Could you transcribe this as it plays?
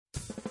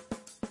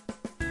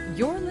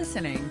You're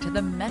listening to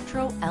the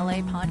Metro LA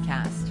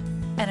Podcast,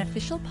 an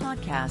official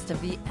podcast of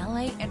the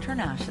LA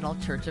International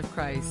Church of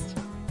Christ.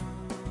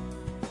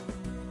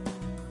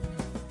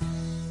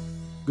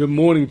 Good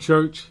morning,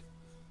 church.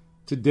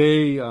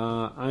 Today,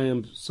 I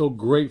am so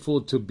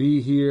grateful to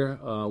be here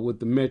with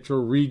the Metro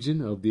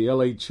region of the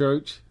LA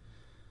Church.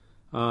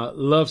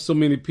 Love so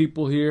many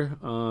people here.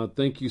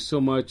 Thank you so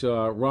much,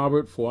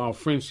 Robert, for our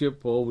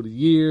friendship for over the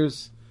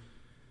years.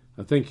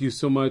 Thank you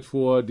so much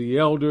for the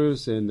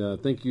elders,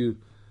 and thank you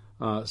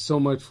so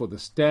much for the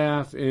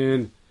staff.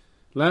 And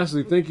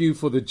lastly, thank you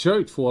for the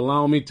church for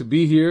allowing me to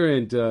be here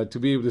and to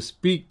be able to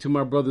speak to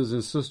my brothers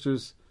and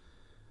sisters.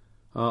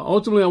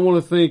 Ultimately, I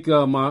want to thank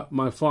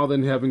my Father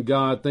in heaven,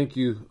 God. Thank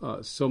you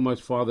so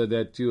much, Father,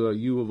 that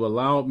you have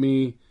allowed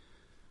me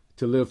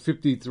to live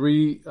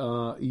 53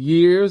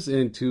 years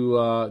and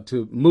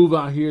to move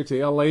out here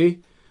to LA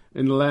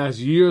in the last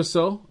year or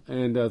so.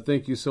 And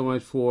thank you so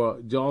much for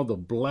all the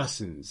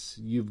blessings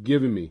you've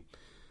given me.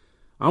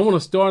 I want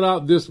to start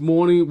out this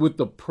morning with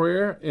the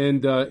prayer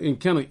and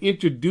kind of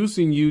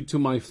introducing you to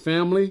my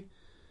family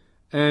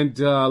and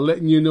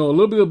letting you know a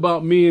little bit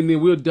about me, and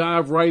then we'll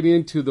dive right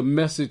into the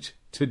message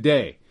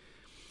today.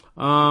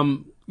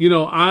 I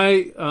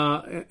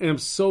am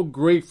so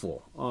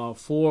grateful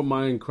for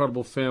my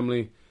incredible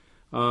family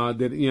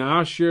that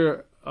I'll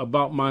share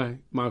about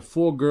my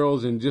four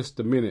girls in just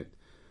a minute.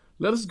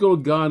 Let us go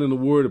to God in a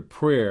word of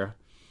prayer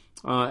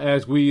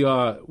as we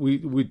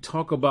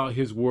talk about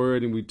His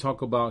word and we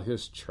talk about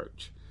His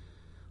church.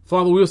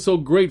 Father, we're so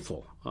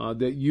grateful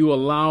that you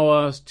allow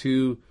us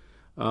to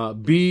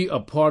be a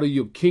part of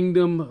your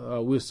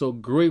kingdom. We're so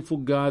grateful,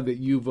 God, that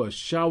you've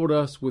showered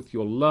us with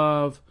your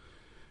love.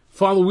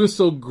 Father, we're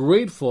so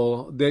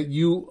grateful that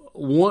you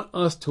want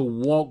us to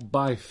walk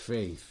by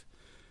faith,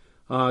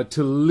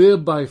 to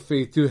live by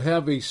faith, to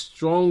have a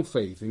strong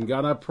faith. And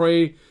God, I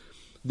pray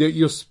that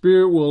your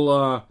Spirit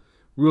will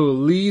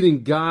lead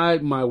and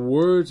guide my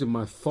words and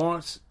my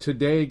thoughts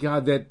today,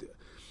 God, that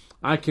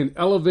I can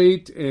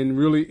elevate and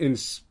really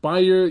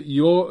inspire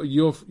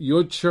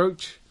your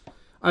church.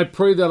 I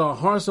pray that our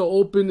hearts are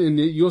open and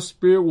that your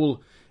Spirit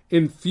will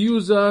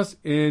infuse us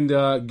and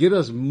get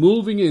us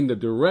moving in the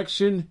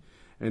direction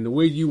and the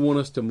way you want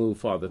us to move,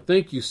 Father.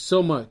 Thank you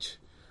so much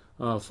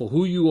for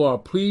who you are.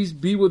 Please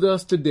be with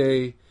us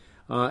today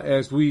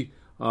as we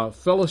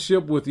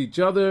fellowship with each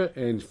other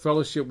and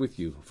fellowship with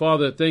you.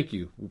 Father, thank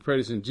you. We pray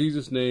this in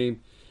Jesus' name.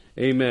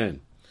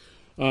 Amen.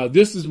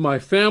 This is my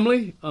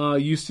family.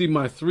 You see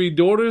my three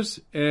daughters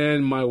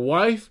and my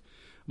wife.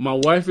 My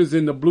wife is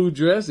in the blue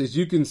dress. As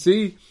you can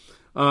see,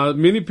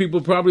 many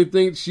people probably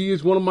think she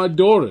is one of my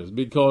daughters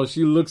because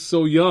she looks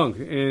so young.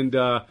 And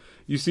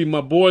you see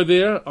my boy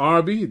there,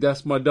 Arby.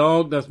 That's my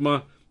dog. That's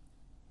my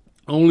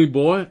only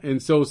boy.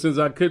 And so since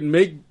I couldn't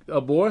make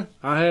a boy,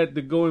 I had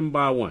to go and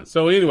buy one.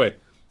 So anyway,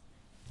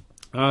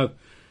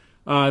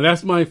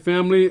 that's my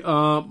family.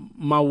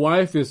 My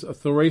wife is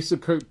Theresa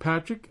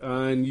Kirkpatrick,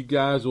 and you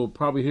guys will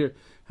probably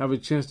have a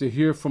chance to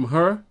hear from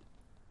her.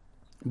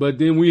 But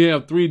then we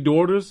have three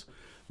daughters,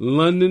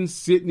 London,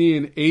 Sydney,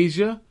 and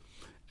Asia.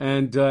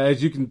 And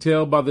as you can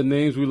tell by the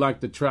names, we like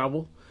to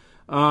travel.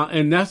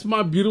 And that's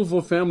my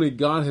beautiful family.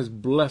 God has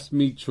blessed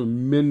me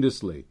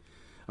tremendously.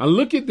 I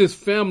look at this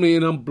family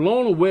and I'm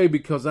blown away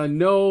because I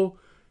know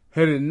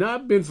had it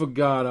not been for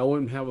God, I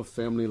wouldn't have a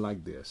family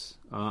like this.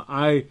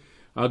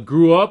 I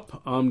grew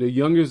up, the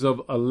youngest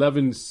of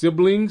 11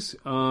 siblings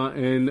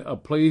in a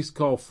place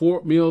called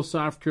Fort Mill,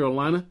 South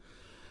Carolina.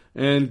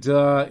 And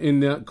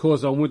of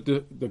course, I went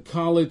to the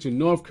college in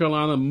North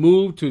Carolina,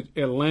 moved to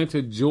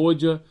Atlanta,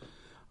 Georgia,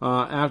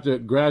 after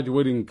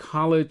graduating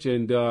college,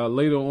 and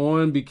later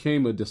on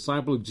became a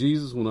disciple of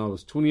Jesus when I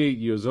was 28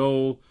 years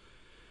old.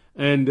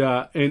 And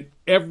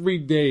every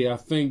day I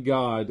thank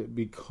God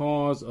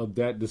because of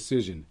that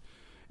decision.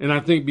 And I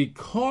think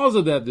because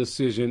of that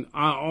decision,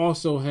 I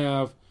also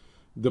have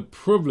the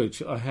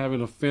privilege of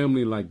having a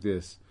family like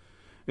this.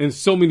 And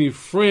so many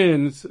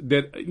friends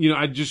that,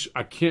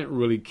 I can't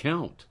really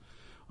count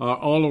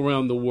all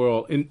around the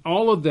world. And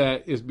all of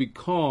that is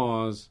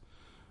because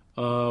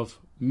of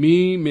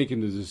me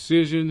making the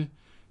decision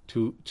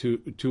to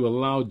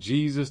allow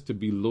Jesus to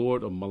be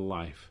Lord of my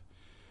life.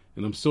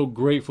 And I'm so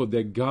grateful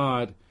that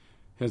God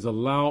has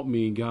allowed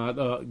me,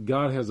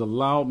 God has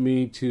allowed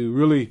me to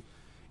really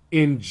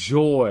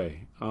enjoy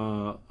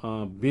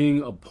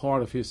being a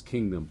part of His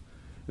kingdom.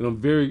 And I'm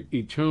very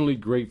eternally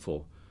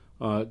grateful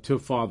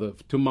to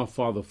my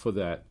Father for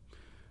that.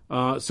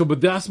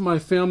 But that's my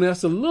family.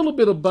 That's a little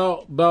bit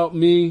about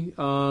me.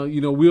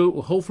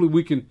 Hopefully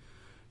we can,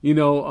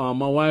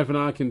 my wife and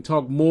I can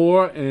talk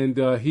more and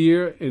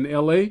here in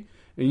LA,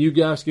 and you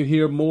guys can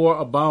hear more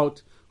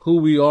about who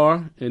we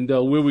are and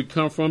where we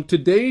come from.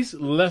 Today's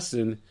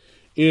lesson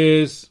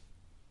is,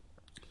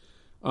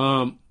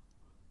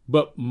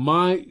 but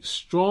my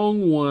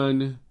strong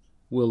one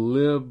will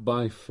live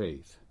by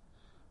faith.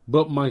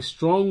 But my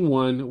strong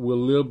one will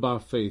live by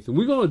faith. And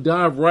we're going to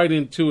dive right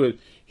into it.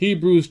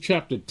 Hebrews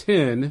chapter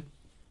 10.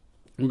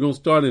 We're going to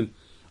start in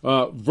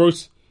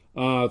verse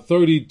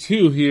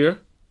 32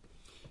 here.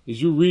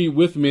 as you read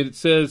with me, it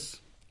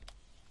says,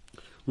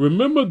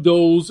 remember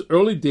those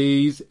early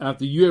days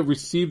after you had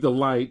received the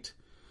light,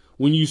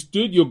 when you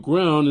stood your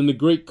ground in the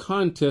great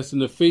contest in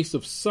the face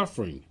of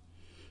suffering.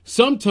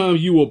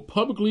 Sometimes you were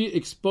publicly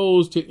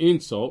exposed to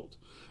insult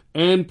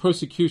and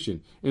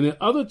persecution, and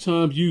at other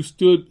times you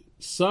stood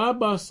side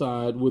by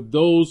side with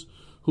those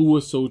who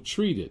were so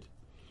treated.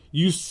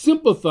 You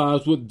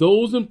sympathized with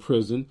those in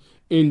prison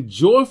and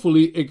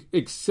joyfully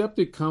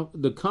accepted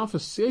the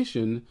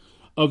confiscation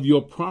of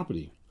your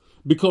property,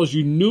 because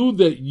you knew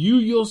that you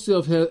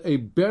yourself had a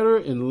better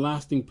and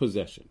lasting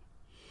possession.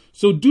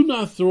 So do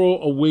not throw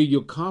away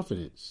your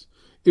confidence.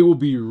 It will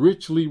be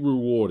richly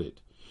rewarded.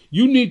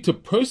 You need to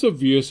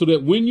persevere so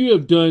that when you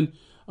have done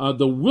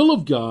the will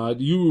of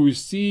God, you will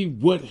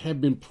receive what had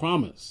been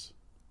promised.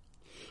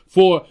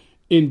 For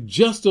in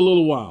just a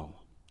little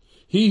while,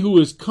 he who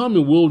is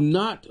coming will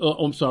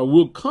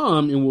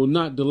come and will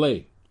not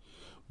delay.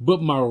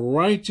 But my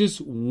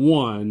righteous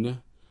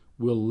one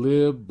will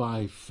live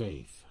by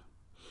faith.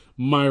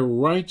 My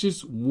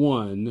righteous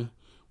one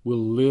will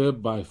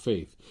live by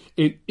faith.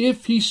 And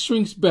if he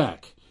shrinks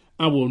back,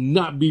 I will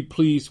not be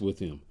pleased with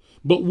him.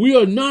 But we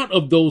are not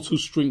of those who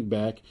shrink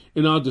back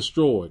and are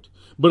destroyed,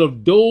 but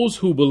of those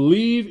who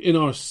believe and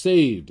are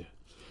saved.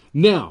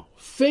 Now,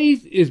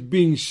 faith is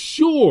being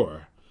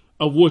sure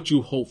of what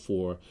you hope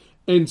for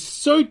and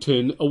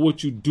certain of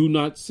what you do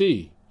not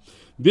see.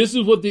 This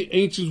is what the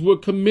ancients were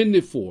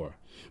commended for.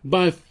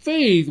 By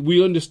faith,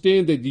 we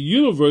understand that the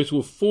universe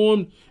was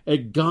formed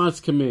at God's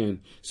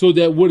command, so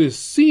that what is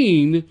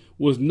seen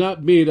was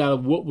not made out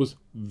of what was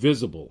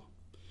visible.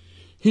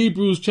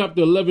 Hebrews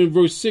chapter 11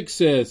 verse 6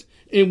 says,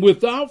 and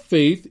without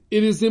faith,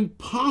 it is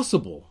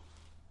impossible.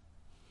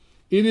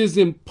 It is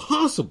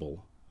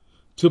impossible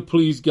to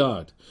please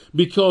God,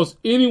 because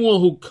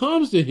anyone who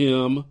comes to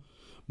him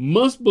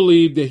must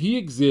believe that he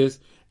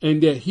exists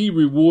and that he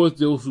rewards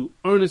those who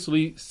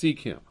earnestly seek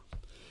him.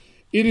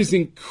 It is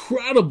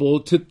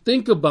incredible to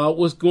think about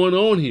what's going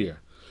on here.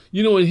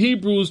 You know, in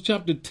Hebrews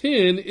chapter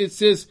 10, it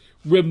says,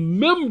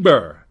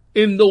 remember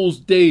in those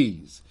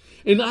days.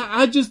 And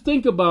I just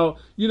think about,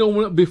 you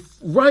know,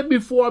 right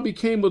before I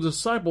became a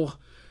disciple,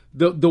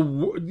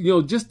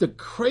 just the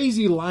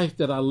crazy life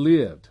that I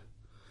lived.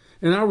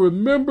 And I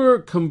remember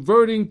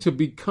converting to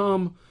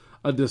become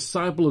a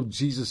disciple of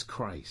Jesus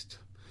Christ.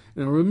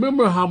 And I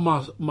remember how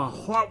my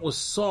heart was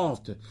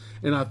soft,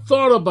 and I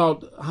thought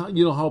about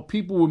how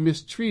people were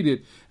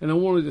mistreated, and I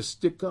wanted to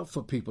stick up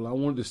for people. I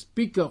wanted to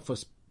speak up for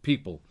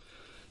people,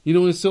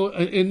 and so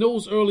in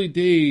those early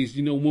days,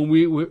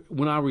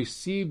 when I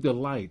received the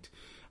light,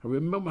 I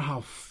remember how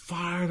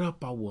fired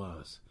up I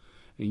was.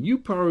 And you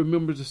probably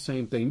remember the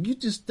same thing. You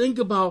just think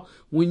about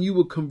when you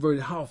were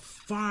converted, how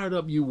fired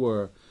up you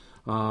were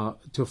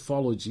to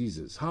follow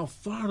Jesus, how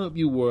fired up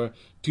you were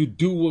to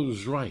do what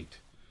was right.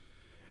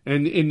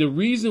 And the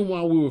reason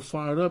why we were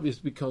fired up is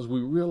because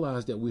we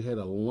realized that we had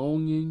a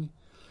longing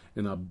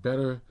and a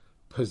better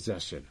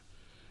possession.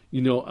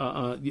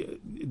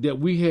 That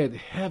we had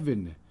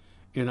heaven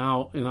in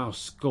our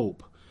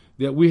scope,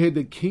 that we had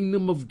the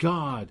kingdom of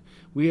God.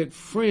 We had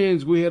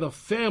friends, we had a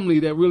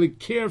family that really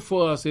cared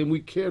for us, and we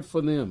cared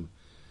for them.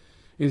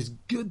 It's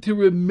good to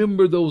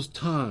remember those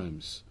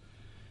times.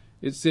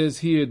 It says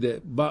here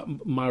that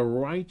my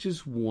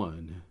righteous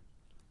one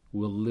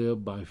will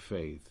live by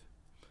faith.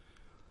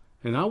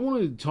 And I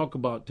wanted to talk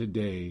about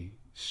today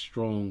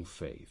strong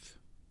faith.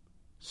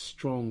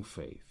 Strong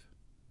faith.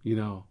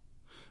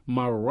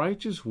 My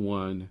righteous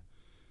one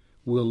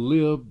will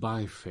live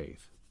by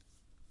faith.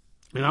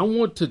 And I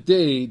want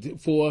today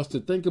for us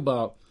to think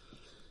about,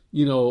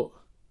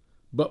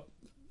 but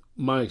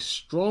my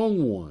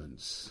strong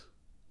ones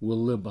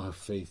will live by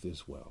faith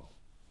as well.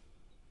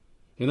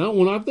 And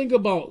when I think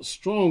about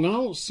strong, I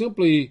don't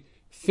simply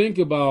think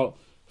about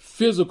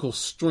physical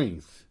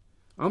strength.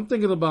 I'm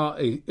thinking about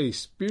a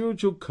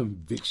spiritual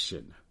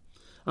conviction.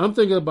 I'm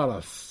thinking about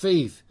a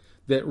faith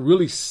that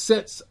really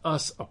sets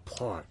us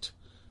apart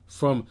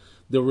from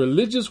the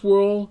religious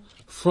world,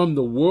 from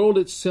the world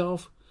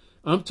itself.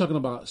 I'm talking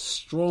about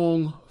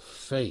strong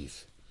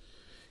faith.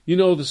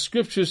 The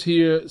scriptures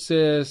here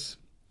says,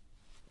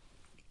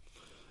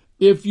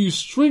 if you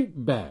shrink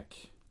back,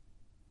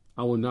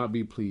 I will not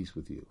be pleased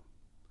with you.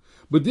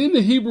 But then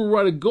the Hebrew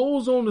writer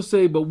goes on to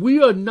say, but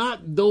we are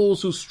not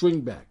those who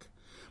shrink back,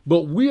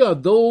 but we are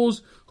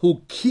those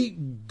who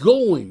keep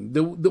going.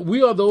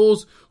 We are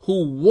those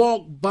who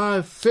walk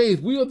by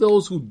faith. We are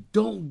those who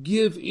don't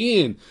give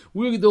in.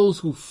 We are those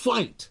who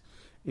fight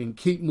and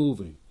keep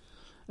moving.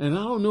 And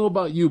I don't know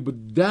about you,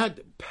 but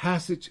that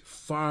passage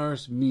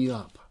fires me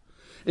up.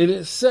 And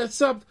it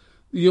sets up,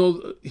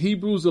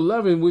 Hebrews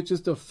 11, which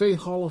is the Faith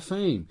Hall of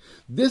Fame.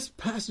 This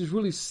passage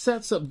really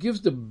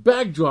gives the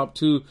backdrop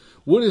to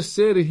what is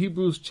said in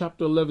Hebrews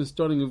chapter 11,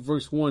 starting in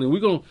verse 1. And we're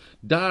going to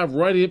dive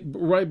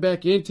right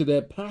back into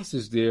that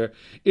passage there.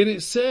 And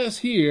it says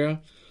here,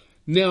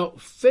 now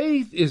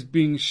faith is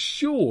being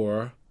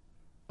sure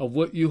of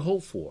what you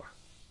hope for.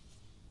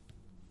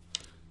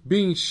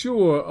 Being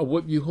sure of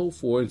what you hope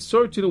for and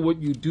certain of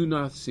what you do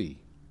not see.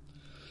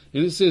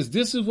 And it says,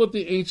 this is what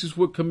the ancients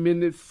were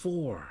commended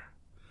for.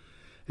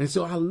 And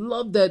so I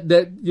love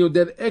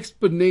that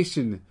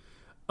explanation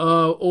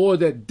or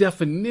that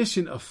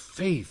definition of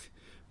faith,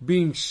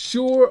 being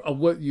sure of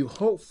what you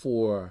hope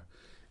for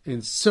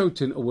and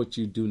certain of what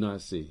you do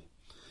not see.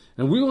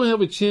 And we're going to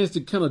have a chance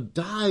to kind of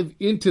dive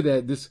into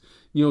that this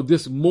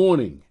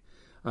morning.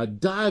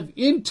 Dive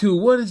into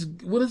what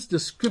is the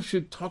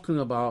scripture talking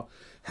about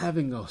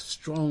having a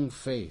strong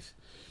faith.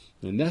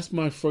 And that's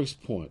my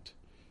first point,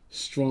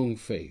 strong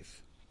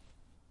faith.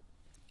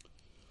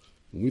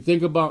 When we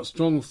think about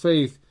strong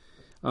faith,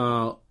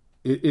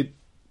 it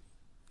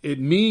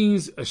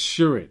means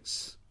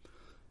assurance.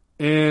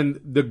 And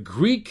the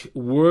Greek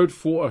word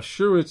for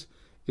assurance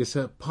is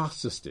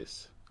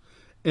hypostasis.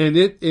 And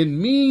it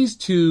means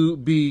to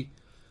be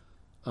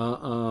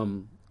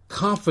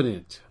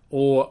confident,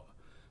 or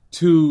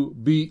to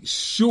be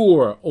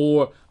sure,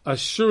 or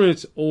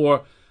assurance,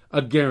 or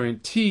a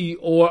guarantee,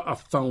 or a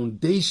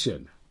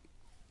foundation.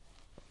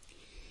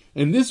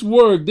 And this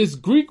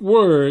Greek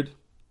word,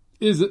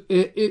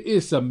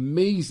 it's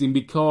amazing,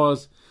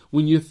 because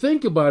when you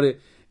think about it,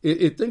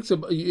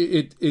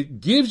 it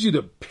gives you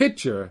the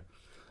picture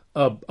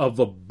of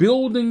a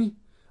building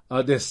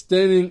that's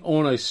standing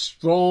on a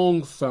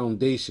strong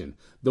foundation.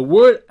 The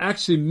word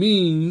actually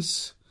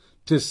means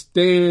to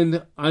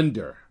stand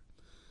under.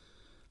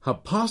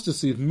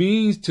 Hypostasis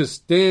means to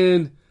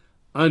stand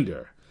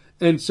under.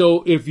 And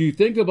so if you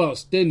think about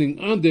standing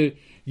under,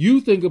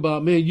 you think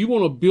about, man, you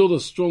want to build a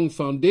strong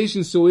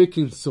foundation so it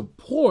can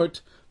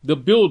support the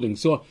building.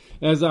 So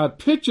as I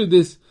picture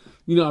this,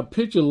 I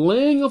picture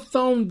laying a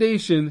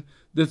foundation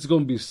that's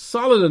going to be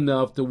solid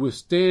enough to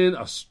withstand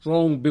a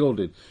strong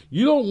building.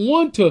 You don't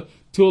want to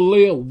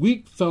lay a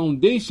weak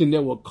foundation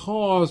that will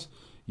cause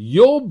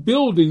your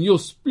building, your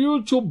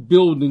spiritual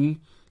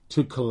building,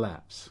 to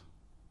collapse.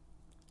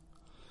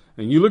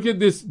 And you look at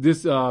this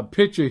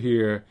picture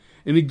here,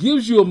 and it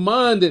gives you a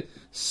mind that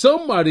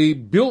somebody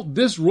built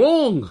this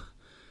wrong.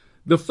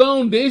 The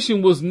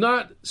foundation was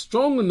not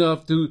strong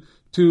enough to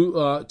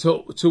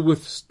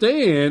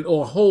withstand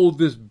or hold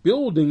this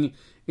building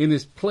in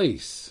its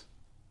place.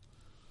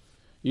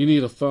 You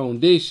need a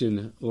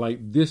foundation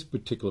like this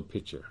particular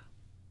picture.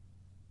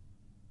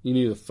 You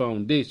need a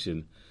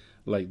foundation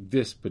like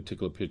this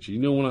particular picture.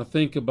 When I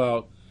think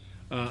about,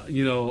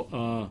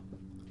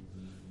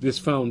 this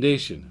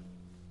foundation,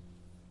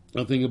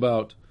 I think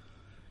about,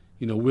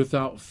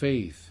 without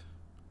faith,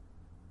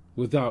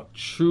 without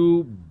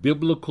true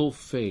biblical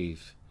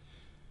faith,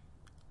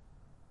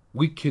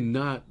 we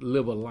cannot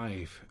live a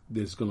life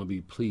that's going to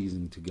be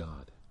pleasing to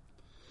God.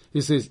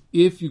 It says,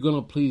 if you're going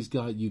to please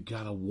God, you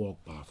got to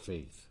walk by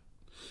faith.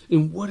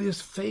 And what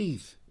is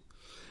faith?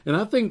 And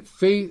I think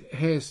faith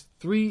has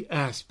three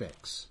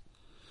aspects.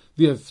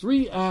 There are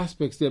three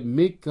aspects that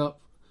make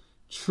up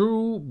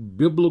true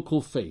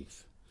biblical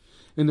faith.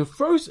 And the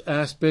first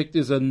aspect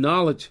is a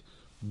knowledge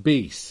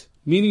base,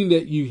 meaning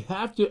that you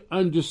have to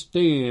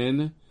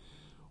understand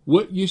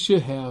what you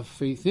should have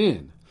faith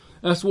in.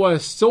 That's why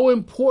it's so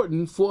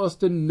important for us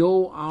to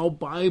know our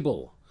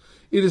Bible.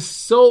 It is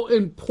so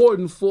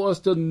important for us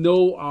to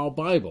know our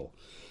Bible.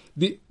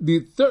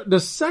 The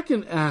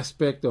second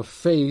aspect of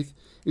faith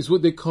is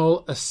what they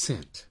call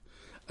assent.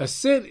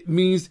 Assent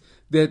means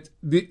that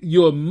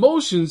your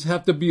emotions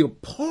have to be a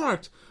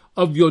part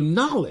of your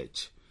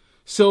knowledge.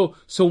 So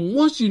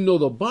once you know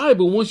the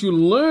Bible, once you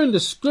learn the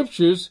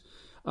scriptures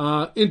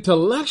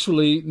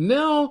intellectually,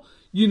 now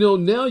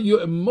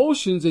your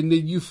emotions, and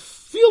then you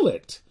feel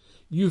it.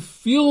 You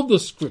feel the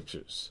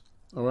scriptures.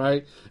 All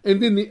right.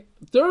 And then the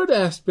third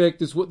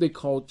aspect is what they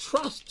call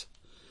trust.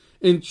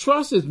 And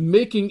trust is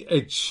making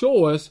a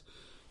choice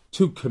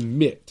to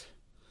commit.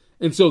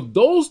 And so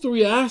those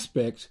three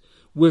aspects,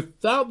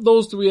 without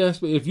those three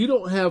aspects, if you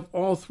don't have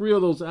all three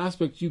of those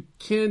aspects, you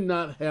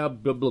cannot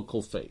have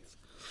biblical faith.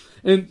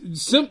 And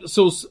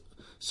so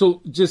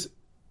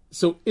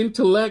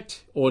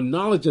intellect or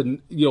knowledge,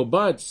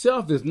 by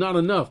itself is not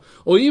enough.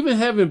 Or even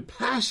having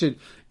passion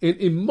and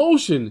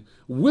emotion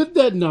with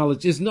that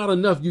knowledge is not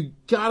enough. You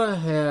gotta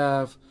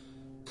have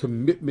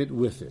commitment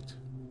with it.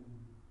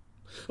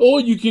 Or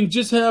you can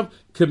just have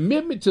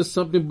commitment to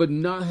something but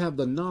not have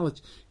the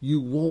knowledge. You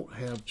won't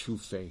have true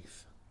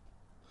faith.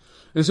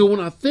 And so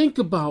when I think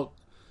about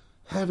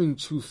having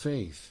true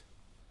faith,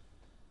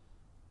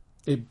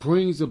 it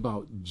brings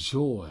about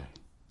joy,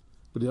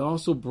 but it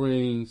also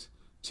brings,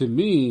 to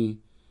me,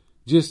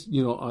 just,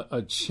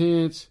 a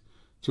chance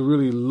to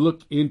really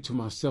look into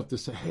myself to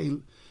say, hey,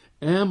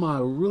 am I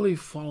really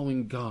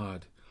following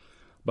God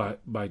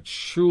by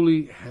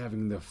truly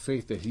having the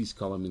faith that He's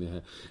calling me to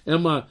have?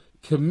 Am I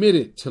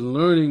committed to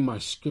learning my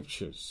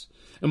scriptures?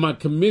 Am I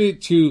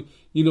committed to,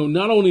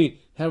 not only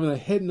having a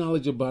head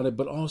knowledge about it,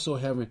 but also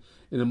having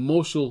an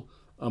emotional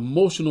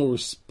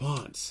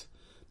response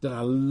that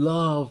I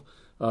love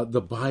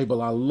the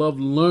Bible. I love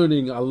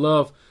learning. I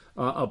love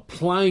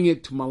applying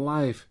it to my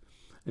life.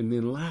 And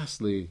then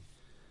lastly,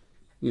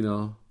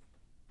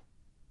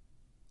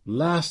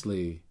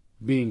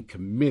 being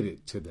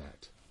committed to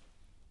that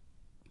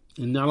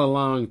and not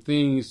allowing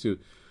things to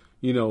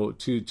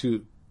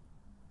to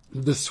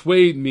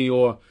dissuade me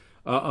or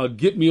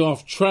get me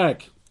off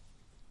track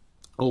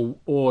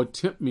or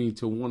tempt me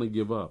to want to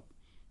give up.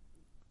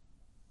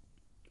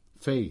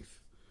 Faith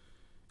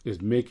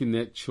is making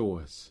that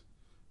choice,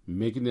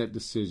 making that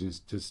decision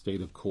to stay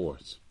the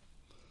course.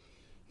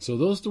 So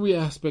those three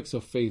aspects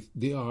of faith,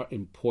 they are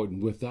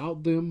important.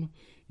 Without them,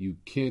 you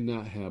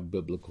cannot have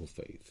biblical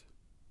faith.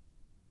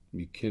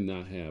 You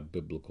cannot have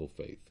biblical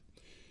faith.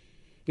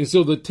 And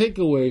so the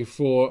takeaway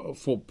for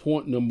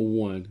point number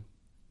one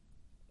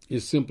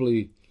is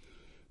simply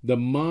the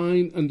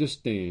mind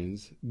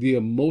understands, the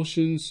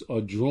emotions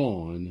are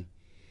drawn,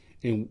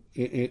 and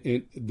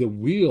the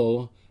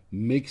will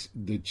makes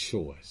the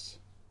choice.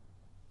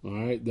 All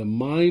right? The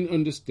mind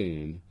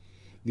understands,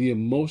 the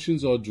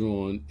emotions are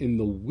drawn, and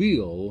the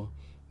will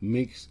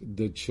makes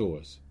the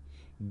choice.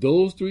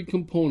 Those three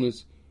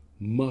components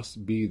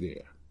must be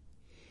there.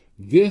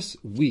 This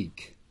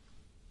week,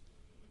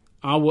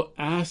 I will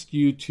ask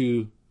you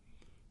to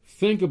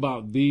think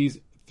about these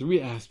three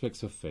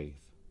aspects of faith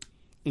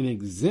and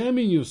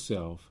examine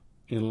yourself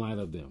in light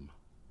of them.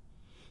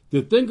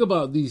 To think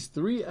about these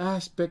three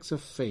aspects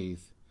of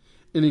faith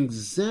and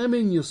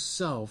examine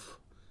yourself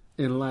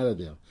in light of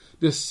them.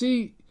 To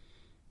see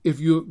if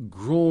you're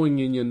growing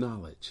in your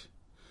knowledge.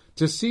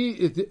 To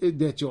see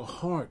that your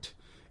heart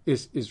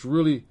is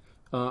really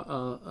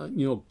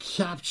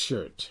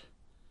captured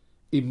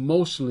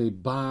emotionally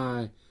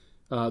by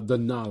the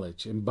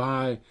knowledge and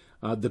by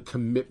the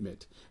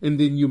commitment. And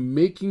then you're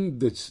making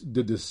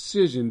the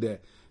decision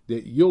that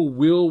your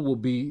will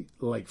be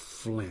like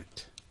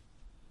flint,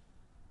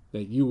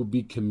 that you will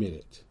be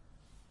committed.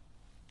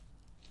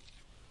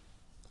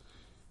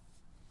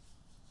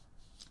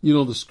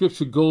 The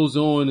scripture goes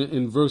on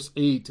in verse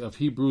 8 of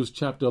Hebrews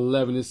chapter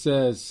 11. It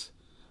says,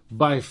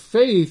 by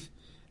faith,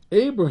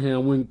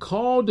 Abraham, when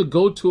called to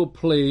go to a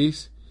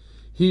place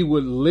he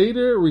would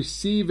later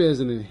receive as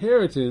an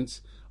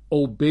inheritance,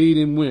 obeyed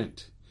and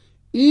went,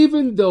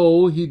 even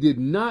though he did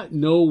not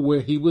know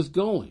where he was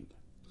going.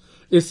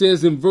 It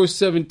says in verse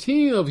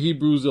 17 of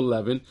Hebrews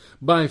 11,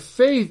 by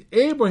faith,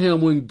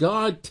 Abraham, when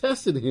God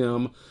tested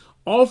him,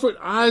 offered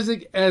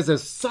Isaac as a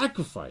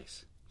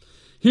sacrifice.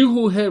 He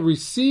who had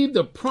received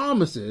the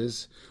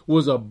promises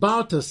was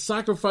about to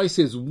sacrifice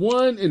his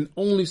one and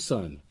only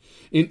son.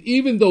 And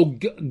even though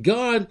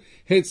God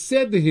had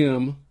said to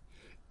him,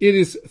 it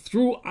is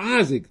through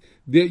Isaac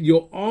that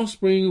your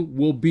offspring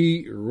will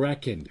be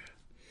reckoned,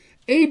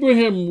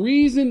 Abraham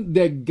reasoned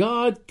that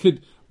God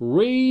could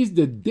raise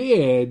the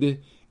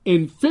dead,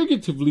 and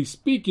figuratively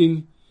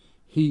speaking,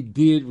 he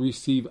did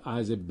receive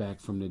Isaac back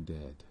from the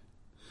dead.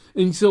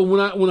 And so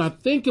when I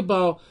think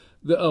about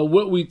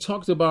what we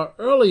talked about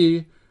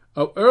earlier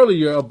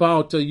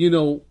about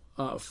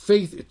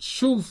faith,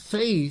 true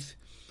faith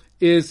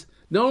is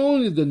not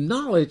only the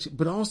knowledge,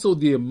 but also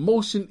the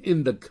emotion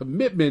in the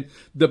commitment.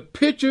 The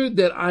picture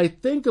that I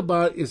think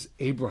about is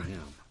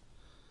Abraham,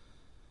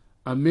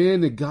 a man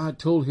that God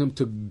told him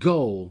to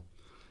go,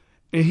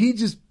 and he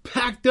just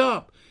packed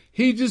up.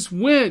 He just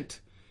went.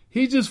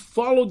 He just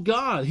followed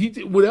God. He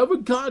did whatever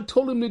God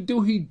told him to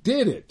do. He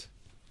did it.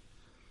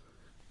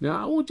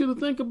 Now I want you to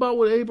think about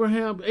what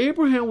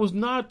Abraham was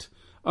not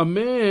a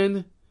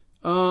man,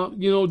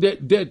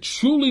 that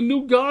truly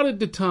knew God at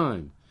the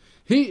time.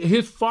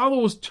 His father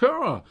was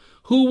Terah,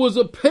 who was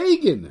a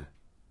pagan.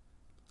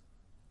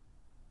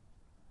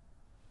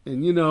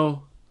 And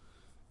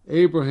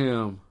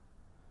Abraham,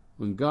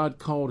 when God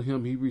called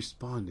him, he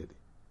responded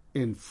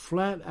in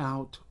flat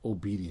out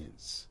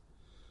obedience.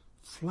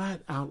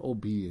 Flat out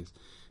obedience.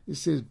 It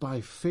says,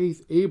 by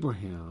faith,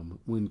 Abraham,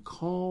 when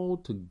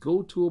called to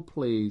go to a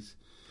place,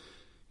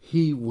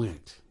 he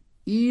went,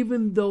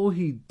 even though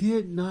he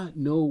did not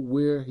know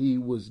where he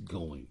was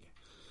going.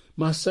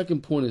 My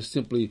second point is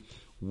simply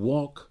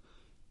walk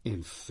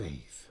in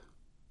faith.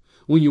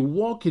 When you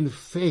walk in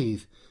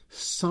faith,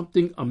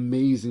 something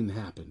amazing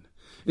happened.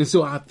 And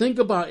so I think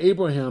about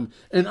Abraham,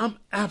 and I'm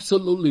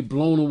absolutely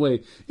blown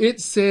away. It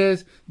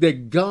says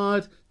that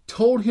God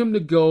told him to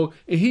go,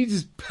 and he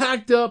just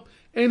packed up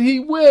and he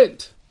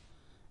went.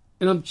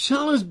 And I'm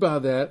challenged by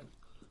that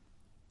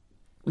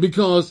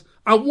because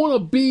I want to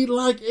be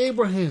like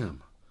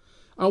Abraham.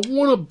 I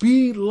want to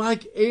be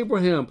like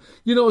Abraham.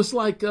 It's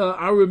like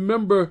I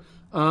remember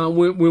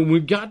when we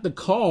got the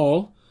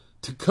call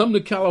to come to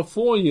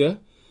California,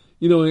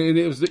 and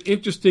it was an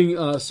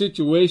interesting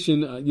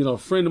situation. A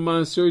friend of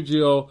mine,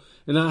 Sergio,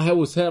 and I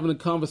was having a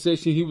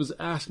conversation. He was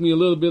asking me a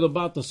little bit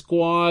about the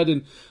squad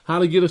and how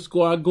to get a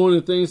squad going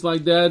and things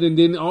like that. And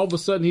then all of a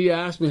sudden he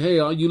asked me, hey,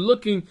 are you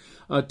looking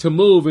to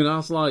move? And I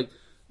was like,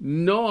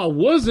 no, I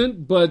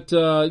wasn't. But,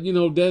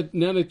 that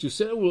now that you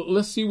said, well,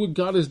 let's see what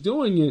God is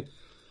doing.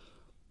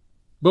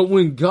 But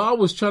when God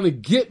was trying to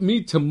get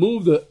me to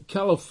move to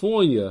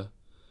California,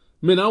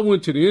 man, I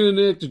went to the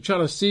internet to try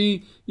to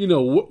see,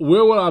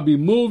 where would I be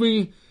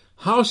moving?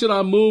 How should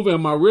I move?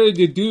 Am I ready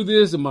to do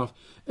this?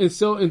 And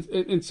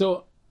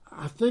so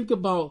I think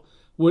about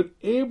what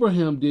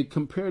Abraham did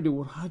compared to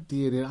what I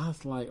did, and I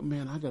was like,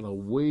 man, I got a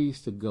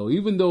ways to go.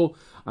 Even though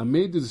I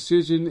made the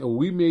decision, or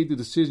we made the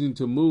decision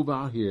to move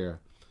out here,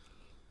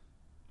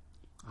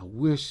 I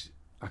wish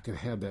I could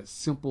have that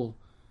simple,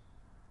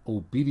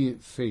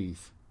 obedient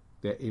faith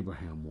that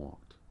Abraham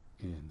walked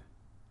in.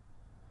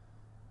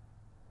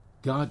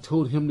 God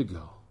told him to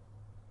go,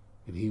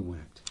 and he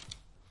went.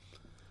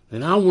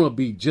 And I want to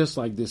be just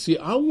like this. See,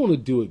 I want to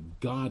do it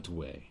God's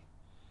way,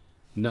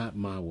 not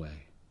my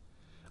way.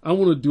 I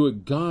want to do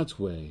it God's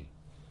way,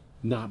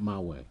 not my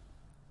way.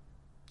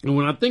 And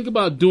when I think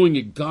about doing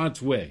it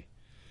God's way,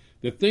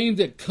 the thing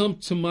that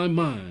comes to my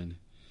mind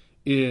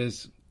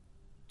is,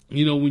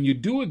 when you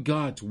do it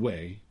God's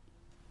way,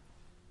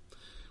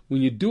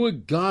 you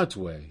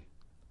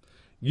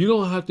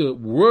don't have to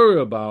worry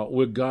about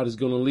where God is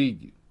going to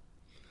lead you.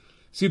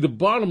 See, the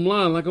bottom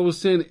line, like I was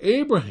saying,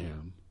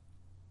 Abraham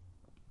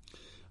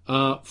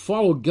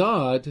followed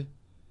God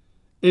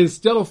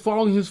instead of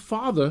following his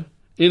father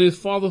in his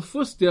father's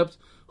footsteps,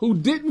 who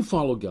didn't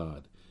follow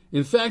God.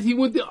 In fact, he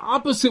went the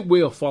opposite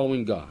way of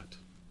following God.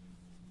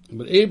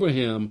 But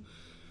Abraham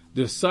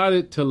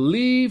decided to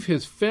leave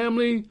his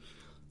family,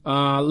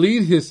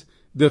 the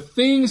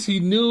things he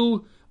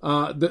knew,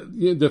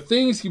 the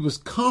things he was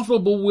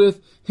comfortable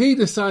with. He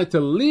decided to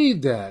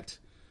leave that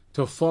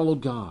to follow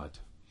God.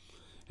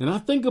 And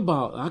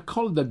I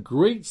call it the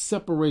great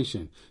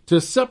separation.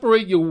 To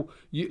separate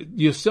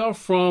yourself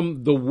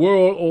from the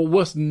world or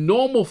what's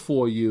normal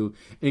for you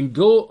and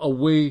go a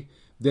way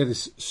that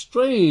is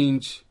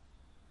strange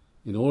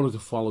in order to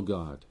follow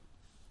God.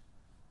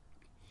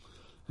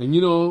 And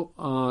you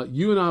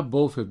and I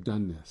both have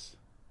done this,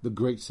 the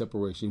great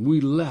separation. We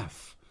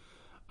left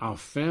our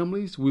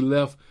families. We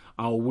left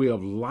our way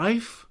of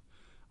life,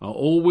 our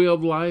old way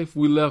of life.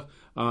 We left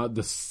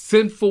the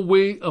sinful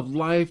way of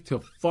life to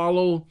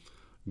follow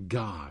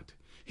God.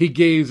 He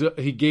gave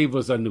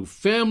us a new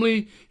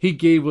family. He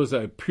gave us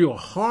a pure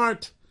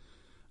heart,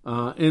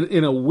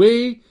 in a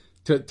way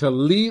to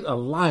lead a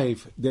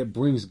life that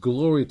brings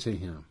glory to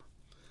him.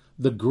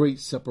 The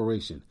great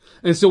separation.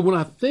 And so when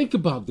I think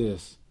about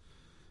this,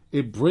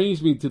 it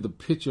brings me to the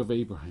picture of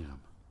Abraham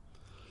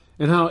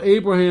and how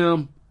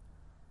Abraham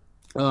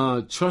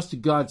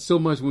trusted God so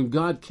much when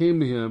God came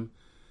to him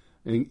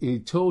and he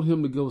told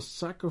him to go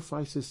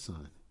sacrifice his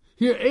son.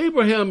 Here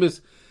Abraham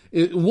is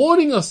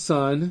wanting a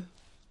son,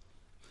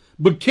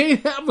 but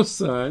can't have a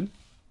son.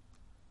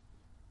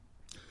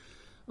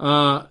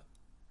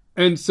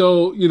 And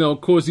so,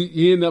 of course,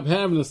 he ended up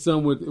having a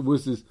son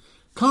with his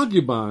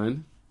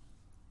concubine.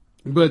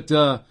 But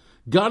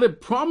God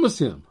had promised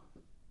him,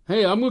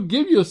 hey, I'm going to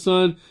give you a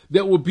son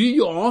that will be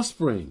your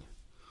offspring.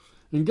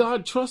 And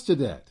God trusted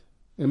that.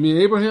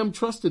 Abraham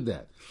trusted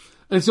that.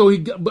 And so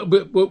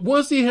but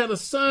once he had a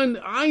son,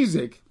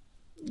 Isaac,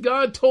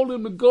 God told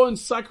him to go and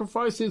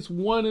sacrifice his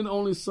one and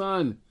only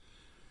son.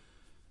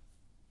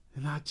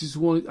 And I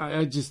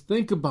just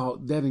think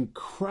about that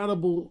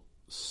incredible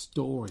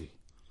story.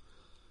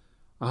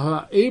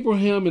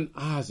 Abraham and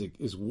Isaac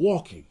is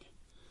walking.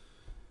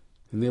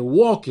 And they're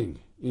walking.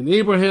 And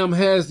Abraham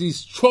has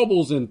these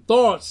troubles and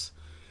thoughts.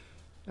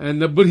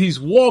 But he's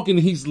walking.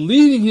 He's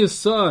leading his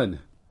son.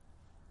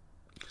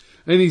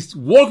 And he's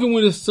walking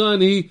with his son.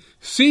 He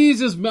sees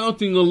this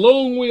mountain a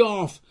long way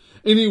off.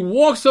 And he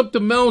walks up the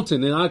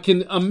mountain, and I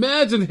can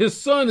imagine his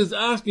son is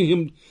asking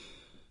him,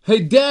 hey,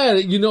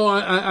 Dad,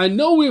 I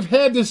know we've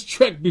had this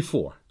trek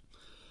before.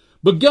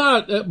 But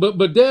Dad,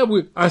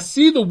 I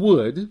see the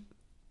wood,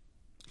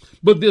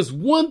 but there's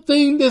one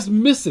thing that's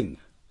missing.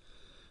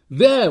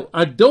 Dad,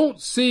 I don't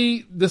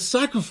see the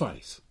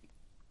sacrifice.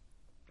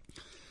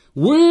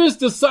 Where's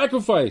the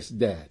sacrifice,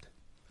 Dad?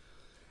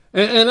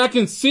 And I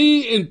can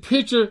see and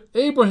picture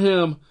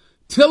Abraham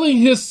telling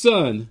his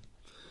son,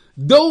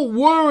 don't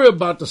worry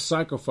about the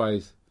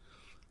sacrifice.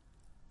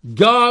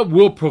 God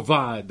will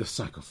provide the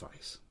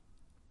sacrifice.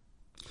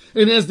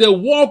 And as they're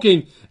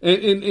walking,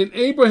 and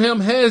Abraham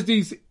has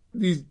these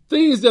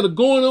things that are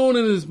going on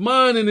in his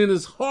mind and in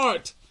his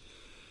heart,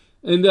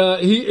 and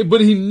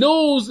he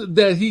knows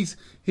that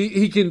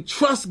he can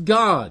trust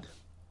God,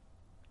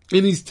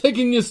 and he's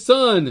taking his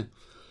son,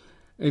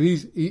 and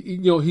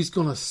he's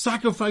going to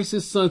sacrifice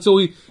his son.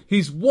 So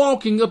he's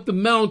walking up the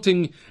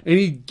mountain, and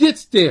he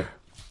gets there.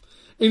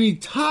 And he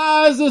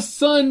ties his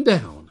son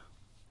down.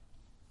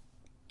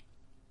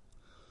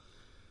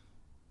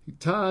 He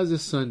ties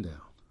his son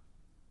down.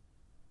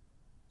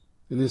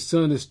 And his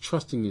son is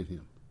trusting in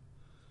him.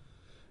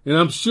 And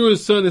I'm sure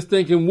his son is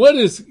thinking, what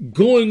is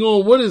going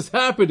on? What is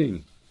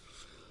happening?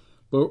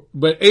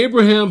 But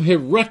Abraham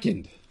had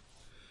reckoned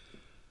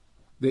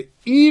that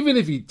even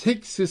if he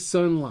takes his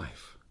son's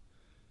life,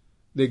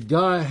 that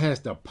God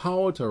has the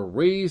power to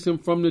raise him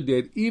from the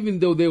dead, even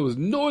though there was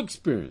no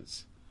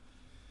experience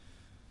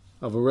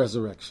of a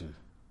resurrection.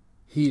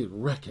 He had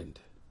reckoned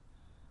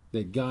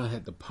that God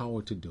had the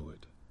power to do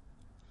it.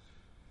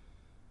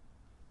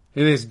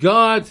 And as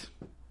God,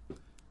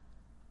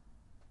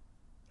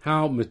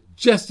 how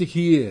majestic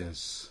he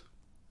is,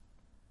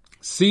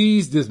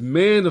 sees this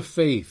man of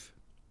faith,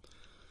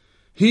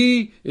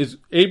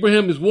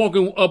 Abraham is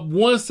walking up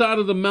one side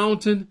of the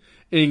mountain,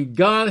 and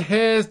God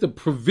has the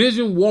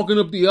provision walking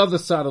up the other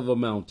side of the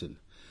mountain.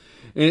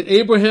 And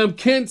Abraham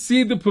can't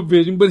see the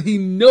provision, but he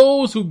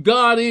knows who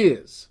God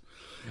is.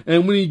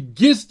 And when he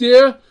gets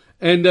there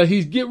and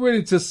he's getting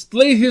ready to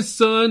slay his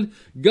son,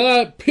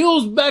 God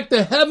peels back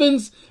the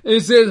heavens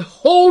and says,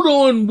 hold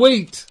on,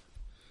 wait.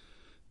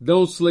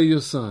 Don't slay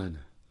your son.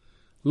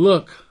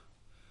 Look,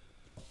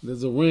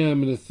 there's a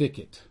ram in the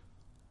thicket.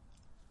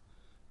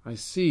 I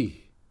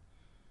see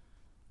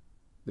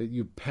that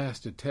you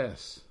passed the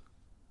test.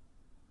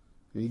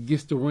 And he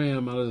gets the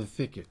ram out of the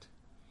thicket.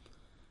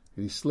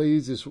 And he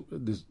slays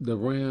the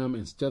ram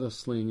instead of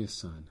slaying his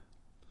son.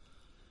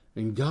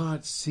 And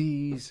God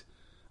sees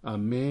a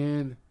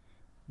man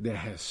that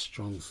has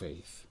strong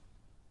faith.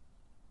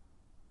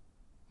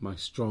 My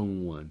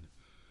strong one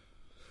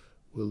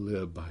will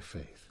live by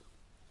faith.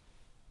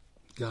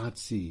 God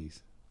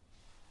sees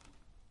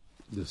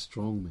the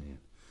strong man.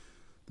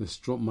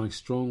 My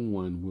strong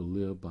one will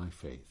live by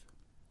faith.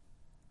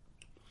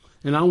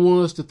 And I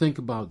want us to think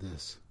about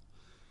this.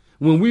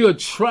 When we are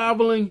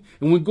traveling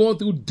and we're going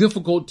through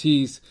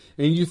difficulties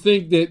and you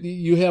think that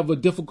you have a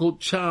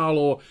difficult child,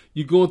 or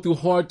you're going through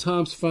hard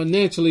times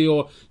financially,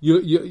 or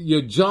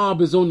your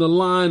job is on the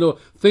line, or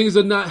things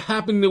are not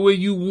happening the way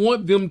you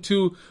want them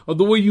to or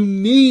the way you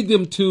need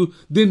them to,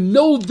 then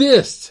know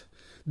this,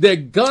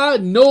 that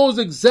God knows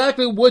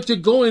exactly what you're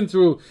going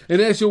through.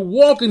 And as you're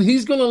walking,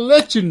 he's going to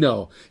let you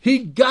know. He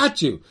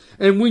got you.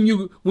 And when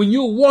you're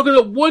walking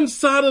up one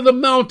side of the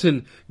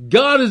mountain,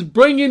 God is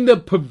bringing the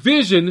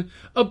provision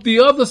up the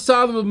other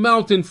side of the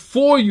mountain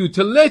for you,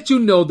 to let you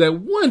know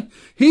that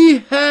he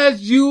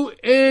has you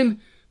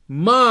in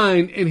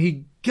mind and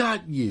he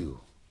got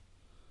you.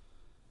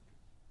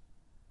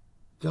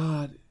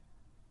 God,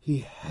 he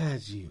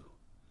has you.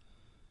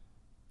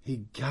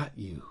 He got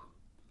you.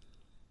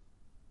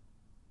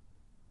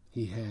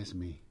 He has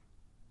me.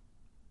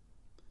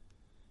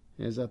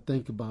 As I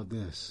think about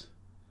this,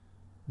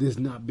 there's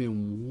not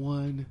been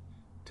one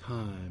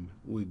time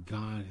where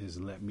God has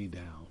let me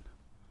down.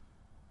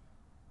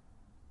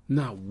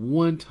 Not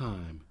one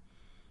time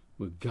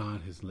where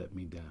God has let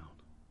me down.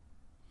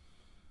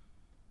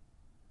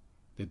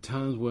 The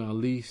times where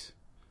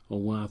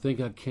when I think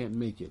I can't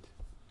make it,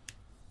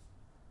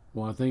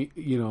 or I think,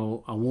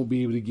 I won't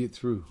be able to get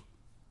through,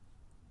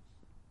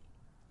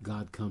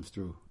 God comes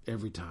through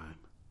every time.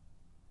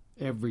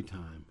 Every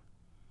time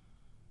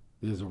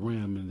there's a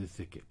ram in the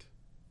thicket,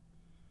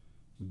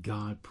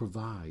 God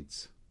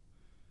provides.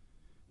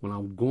 When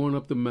I'm going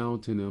up the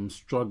mountain and I'm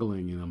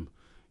struggling and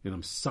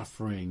I'm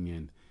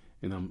suffering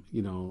and I'm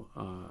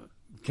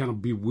kind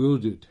of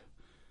bewildered,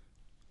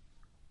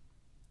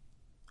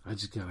 I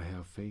just gotta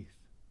have faith,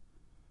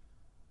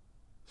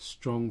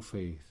 strong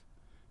faith,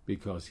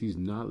 because he's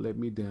not let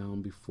me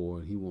down before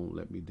and he won't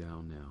let me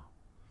down now.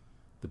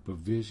 The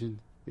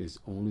provision is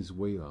on his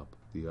way up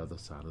the other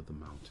side of the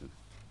mountain.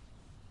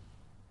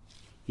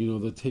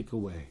 The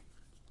takeaway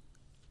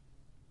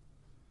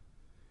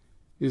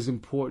is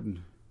important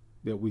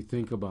that we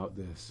think about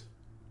this.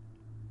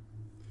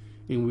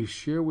 And we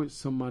share with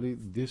somebody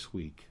this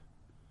week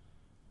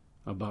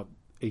about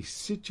a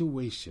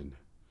situation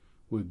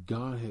where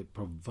God had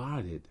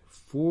provided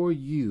for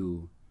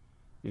you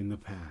in the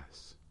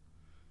past.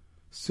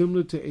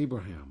 Similar to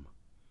Abraham,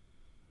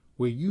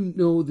 where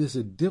there's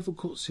a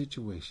difficult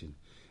situation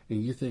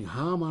and you think,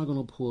 how am I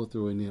going to pull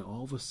through? And then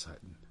all of a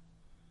sudden,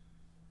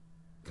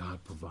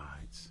 God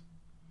provides.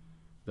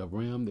 The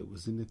ram that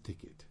was in the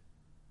thicket.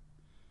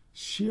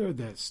 Share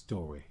that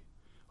story,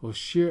 or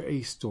share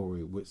a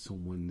story with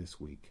someone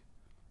this week.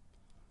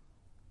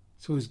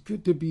 So it's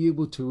good to be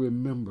able to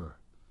remember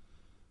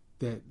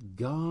that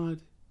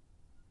God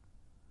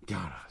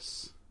got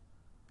us.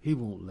 He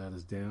won't let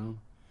us down.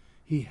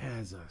 He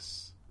has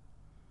us.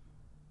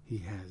 He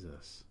has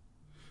us.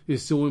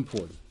 It's so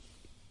important.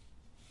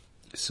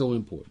 It's so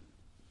important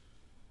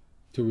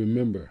to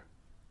remember.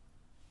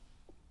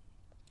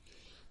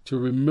 To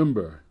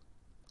remember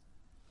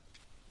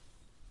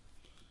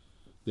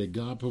that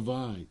God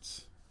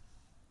provides,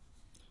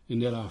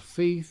 and that our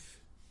faith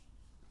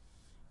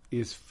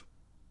is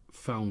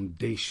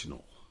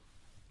foundational.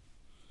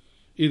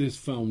 It is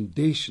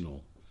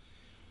foundational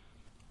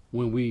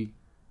when we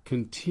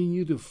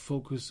continue to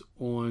focus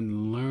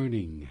on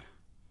learning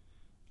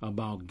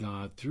about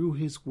God through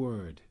his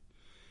word,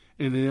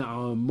 and then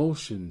our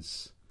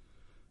emotions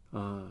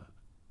are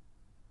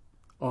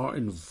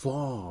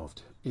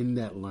involved in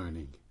that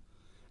learning,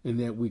 and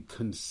that we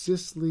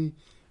consistently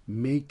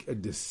make a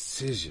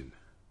decision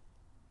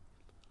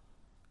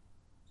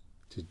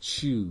to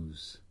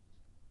choose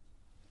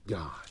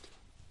God,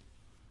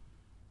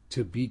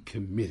 to be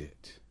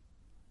committed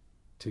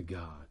to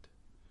God.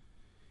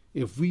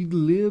 If we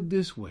live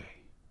this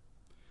way,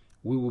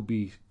 we will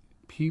be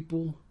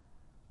people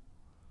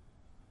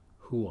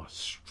who are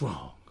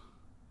strong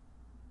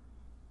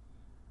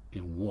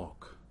and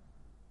walk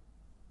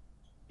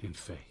in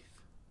faith.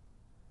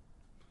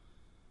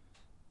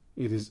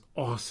 It is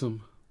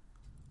awesome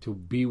to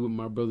be with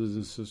my brothers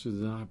and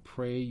sisters, and I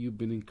pray you've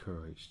been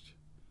encouraged.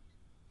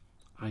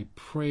 I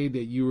pray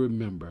that you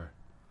remember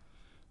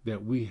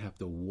that we have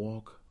to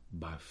walk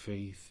by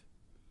faith,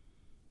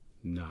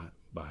 not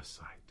by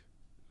sight.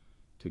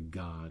 To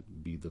God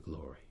be the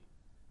glory.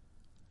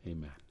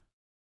 Amen.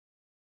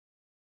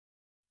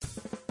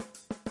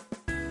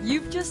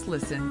 You've just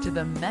listened to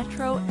the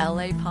Metro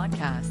LA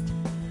podcast.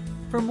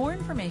 For more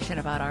information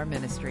about our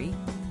ministry,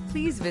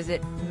 please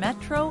visit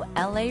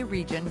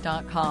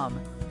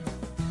metrolaregion.com